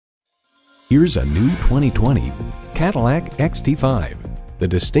Here's a new 2020 Cadillac XT5. The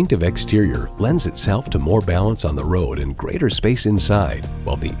distinctive exterior lends itself to more balance on the road and greater space inside,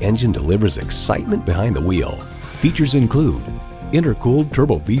 while the engine delivers excitement behind the wheel. Features include intercooled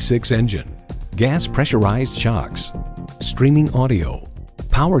turbo V6 engine, gas pressurized shocks, streaming audio,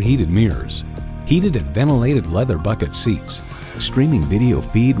 power heated mirrors, heated and ventilated leather bucket seats, streaming video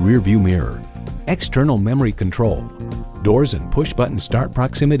feed rear view mirror, external memory control, doors and push button start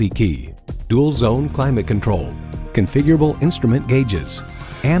proximity key, dual zone climate control, configurable instrument gauges,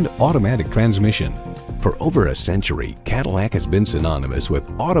 and automatic transmission. For over a century, Cadillac has been synonymous with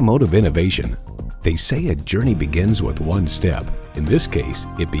automotive innovation. They say a journey begins with one step. In this case,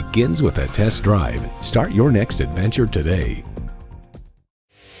 it begins with a test drive. Start your next adventure today.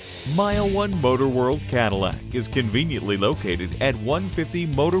 Mile 1 MotorWorld Cadillac is conveniently located at 150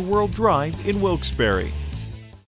 MotorWorld Drive in Wilkes Barre.